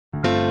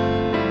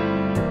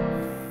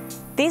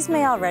These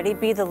may already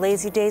be the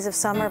lazy days of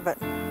summer, but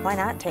why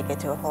not take it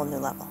to a whole new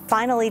level?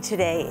 Finally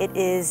today, it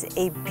is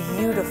a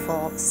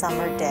beautiful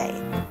summer day.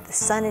 The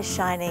sun is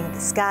shining, the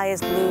sky is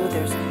blue,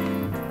 there's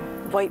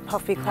white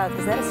puffy clouds.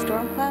 Is that a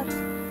storm cloud?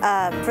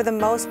 For the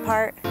most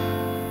part,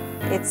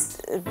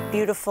 it's a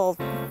beautiful,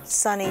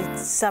 sunny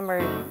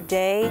summer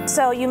day.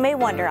 So you may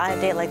wonder on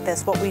a day like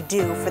this what we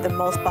do for the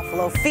Most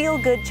Buffalo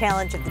Feel-Good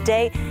Challenge of the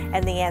day,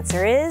 and the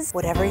answer is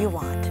whatever you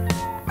want.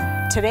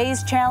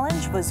 Today's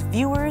challenge was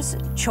viewer's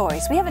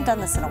choice. We haven't done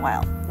this in a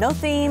while. No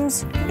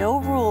themes, no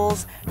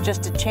rules,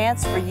 just a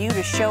chance for you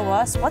to show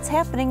us what's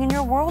happening in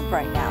your world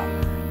right now.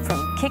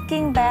 From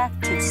kicking back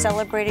to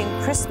celebrating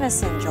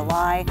Christmas in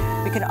July,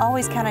 we can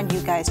always count on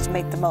you guys to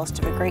make the most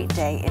of a great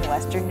day in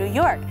Western New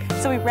York.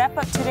 So we wrap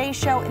up today's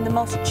show in the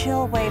most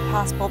chill way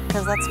possible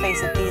because let's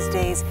face it, these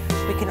days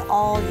we can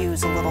all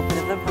use a little bit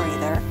of a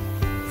breather.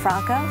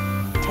 Franco,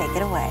 take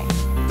it away.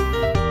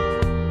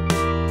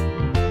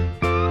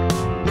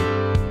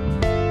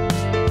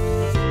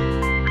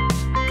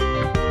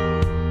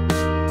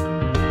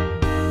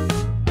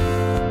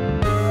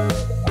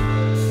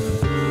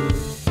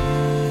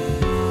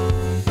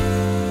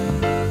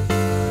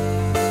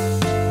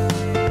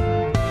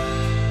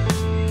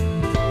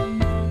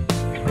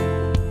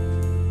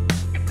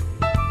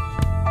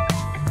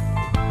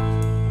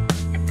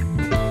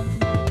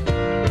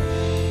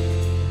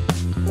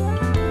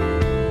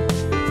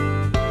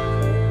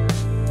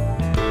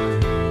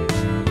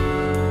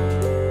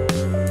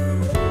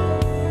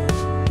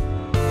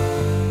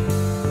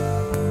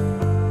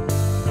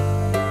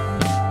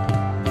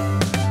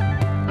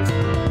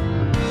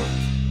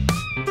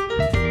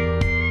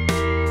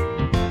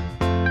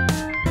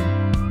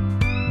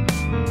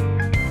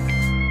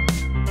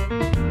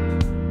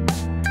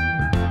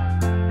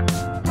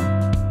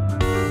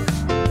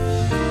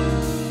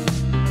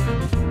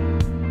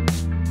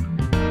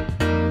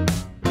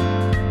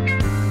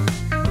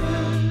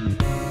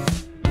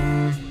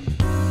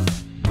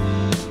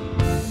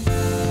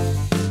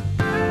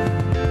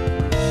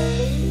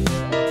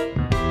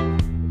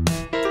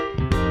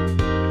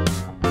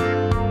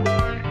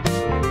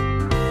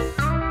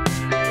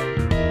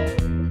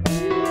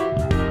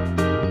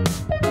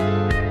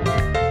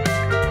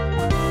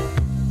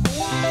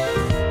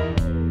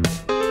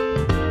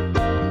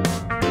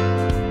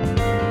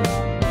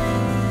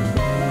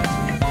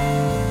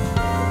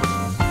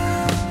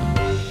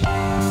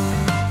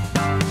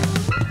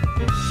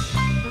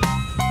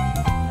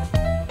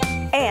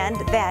 And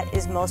that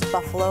is Most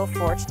Buffalo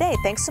for today.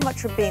 Thanks so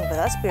much for being with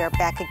us. We are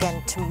back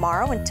again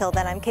tomorrow. Until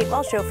then, I'm Kate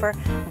Walsh.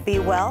 Be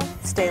well,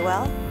 stay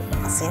well.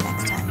 I'll see you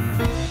next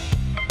time.